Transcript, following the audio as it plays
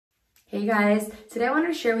Hey guys, today I want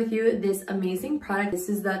to share with you this amazing product. This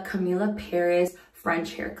is the Camila Paris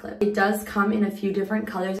French hair clip. It does come in a few different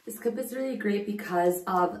colors. This clip is really great because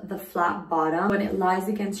of the flat bottom. When it lies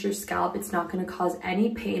against your scalp, it's not going to cause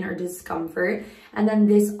any pain or discomfort. And then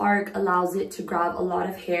this arc allows it to grab a lot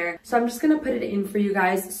of hair. So I'm just going to put it in for you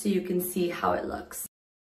guys so you can see how it looks.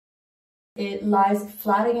 It lies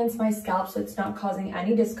flat against my scalp, so it's not causing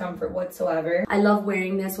any discomfort whatsoever. I love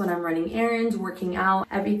wearing this when I'm running errands, working out.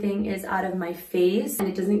 Everything is out of my face and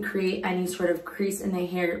it doesn't create any sort of crease in the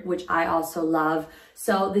hair, which I also love.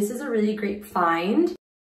 So this is a really great find.